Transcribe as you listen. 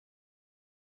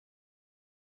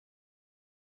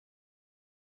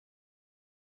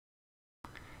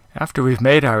After we've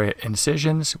made our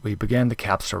incisions, we begin the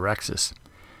capsulorhexis.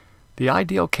 The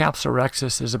ideal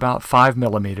capsulorhexis is about 5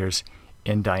 millimeters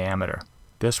in diameter.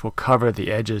 This will cover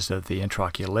the edges of the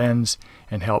intraocular lens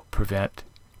and help prevent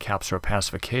capsular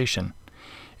opacification.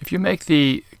 If you make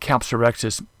the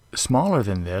capsulorhexis smaller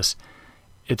than this,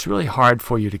 it's really hard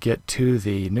for you to get to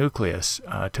the nucleus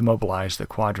to mobilize the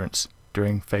quadrants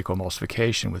during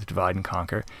phacoemulsification with divide and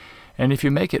conquer. And if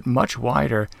you make it much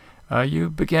wider, you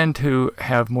begin to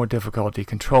have more difficulty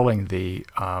controlling the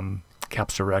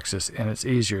capsulorhexis, and it's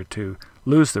easier to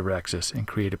lose the rhexis and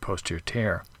create a posterior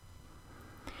tear.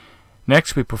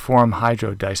 Next, we perform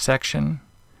hydrodissection.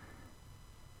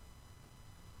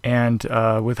 And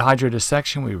with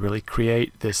hydrodissection, we really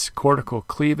create this cortical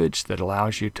cleavage that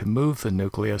allows you to move the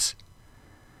nucleus.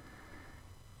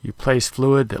 You place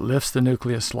fluid that lifts the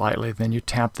nucleus slightly, then you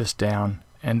tap this down,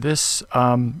 and this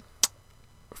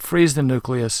frees the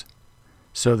nucleus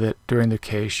so that during the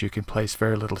case you can place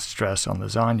very little stress on the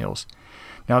zonules.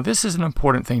 Now, this is an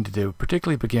important thing to do,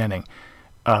 particularly beginning.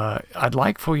 I'd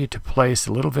like for you to place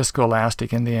a little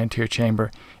viscoelastic in the anterior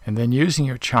chamber, and then using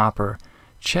your chopper,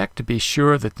 check to be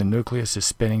sure that the nucleus is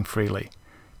spinning freely.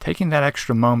 Taking that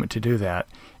extra moment to do that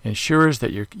ensures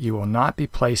that you will not be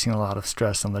placing a lot of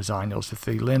stress on the zonules. If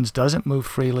the lens doesn't move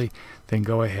freely, then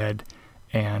go ahead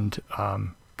and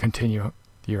continue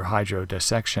your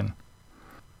hydrodissection.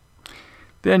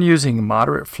 Then, using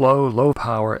moderate flow, low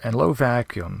power, and low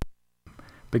vacuum,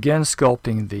 begin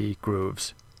sculpting the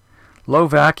grooves. Low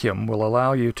vacuum will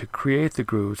allow you to create the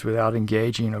grooves without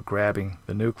engaging or grabbing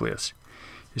the nucleus.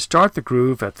 You start the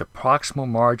groove at the proximal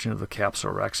margin of the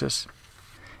capsulorhexis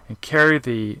and carry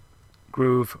the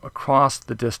groove across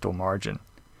the distal margin.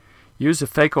 Use the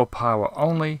phaco power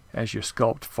only as you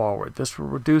sculpt forward. This will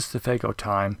reduce the phaco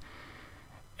time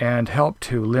and help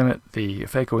to limit the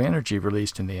phaco energy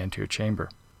released in the anterior chamber.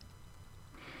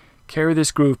 Carry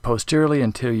this groove posteriorly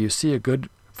until you see a good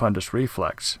fundus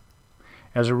reflex.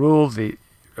 As a rule, the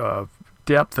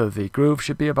depth of the groove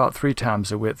should be about 3 times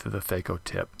the width of the phaco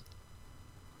tip.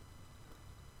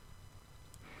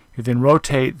 You then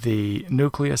rotate the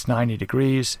nucleus 90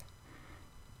 degrees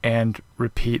and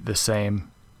repeat the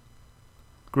same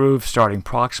groove starting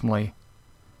proximally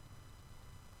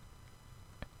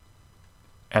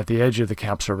at the edge of the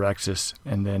capsulorhexis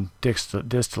and then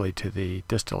distally to the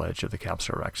distal edge of the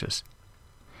capsulorhexis.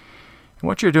 And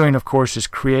what you're doing, of course, is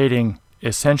creating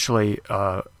essentially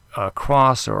a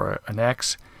cross or an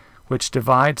X which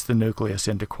divides the nucleus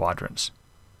into quadrants.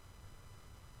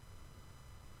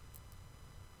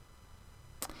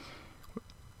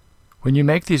 When you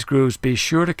make these grooves, be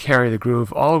sure to carry the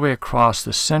groove all the way across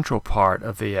the central part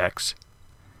of the X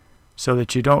so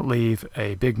that you don't leave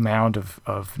a big mound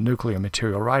of nuclear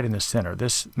material right in the center.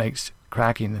 This makes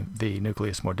cracking the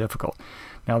nucleus more difficult.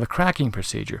 Now, the cracking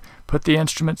procedure. Put the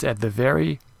instruments at the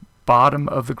very bottom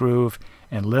of the groove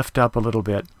and lift up a little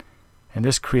bit, and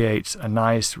this creates a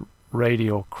nice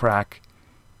radial crack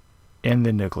in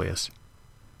the nucleus.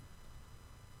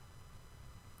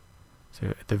 So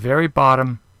at the very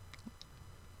bottom,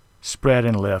 spread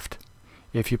and lift.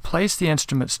 If you place the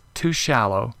instruments too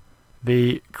shallow,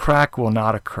 the crack will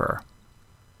not occur.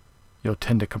 You'll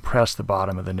tend to compress the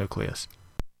bottom of the nucleus.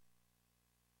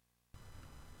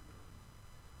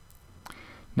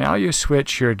 Now you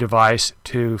switch your device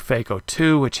to phaco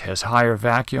 2, which has higher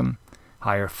vacuum,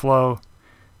 higher flow.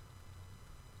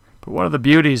 But one of the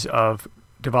beauties of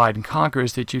divide and conquer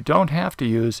is that you don't have to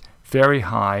use very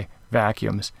high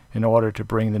vacuums in order to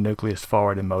bring the nucleus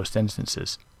forward in most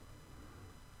instances.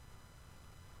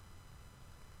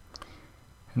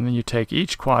 And then you take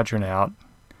each quadrant out,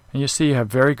 and you see you have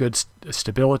very good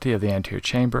stability of the anterior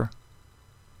chamber.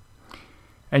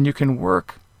 And you can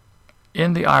work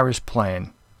in the iris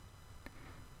plane.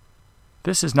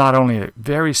 This is not only a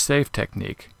very safe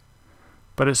technique,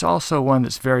 but it's also one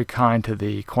that's very kind to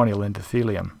the corneal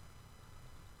endothelium.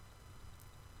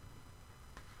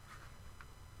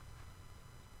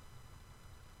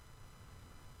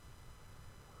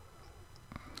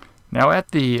 Now,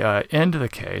 at the end of the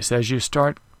case, as you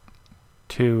start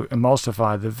to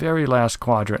emulsify the very last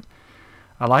quadrant,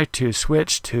 I like to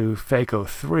switch to phaco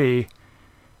 3,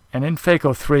 and in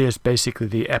phaco 3 is basically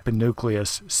the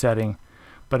epinucleus setting,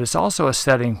 but it's also a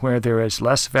setting where there is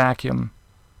less vacuum.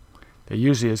 There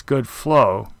usually is good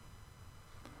flow,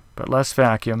 but less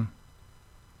vacuum,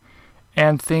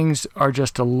 and things are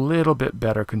just a little bit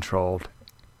better controlled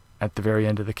at the very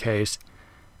end of the case,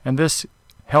 and this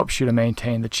helps you to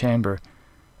maintain the chamber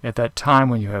at that time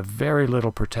when you have very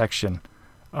little protection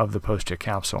of the posterior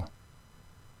capsule.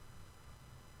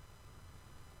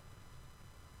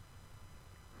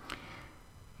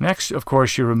 Next, of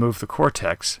course, you remove the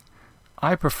cortex.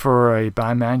 I prefer a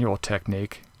bimanual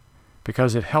technique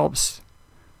because it helps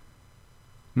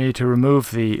me to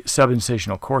remove the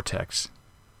subincisional cortex.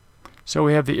 So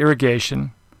we have the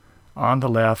irrigation on the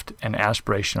left and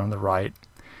aspiration on the right.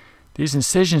 These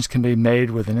incisions can be made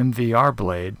with an MVR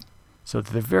blade so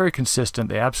that they're very consistent,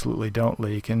 they absolutely don't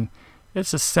leak, and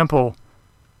it's a simple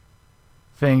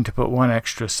thing to put one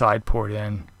extra side port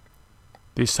in.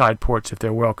 These side ports, if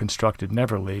they're well constructed,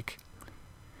 never leak.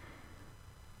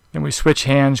 Then we switch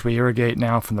hands. We irrigate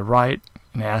now from the right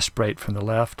and aspirate from the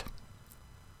left.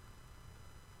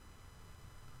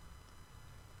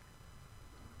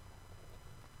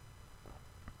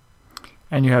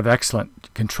 And you have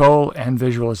excellent control and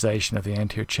visualization of the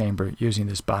anterior chamber using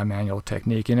this bimanual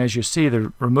technique. And as you see,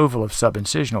 the removal of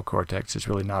subincisional cortex is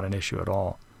really not an issue at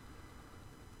all.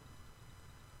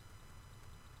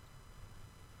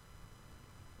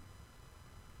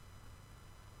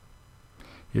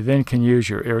 You then can use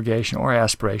your irrigation or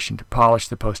aspiration to polish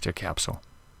the posterior capsule.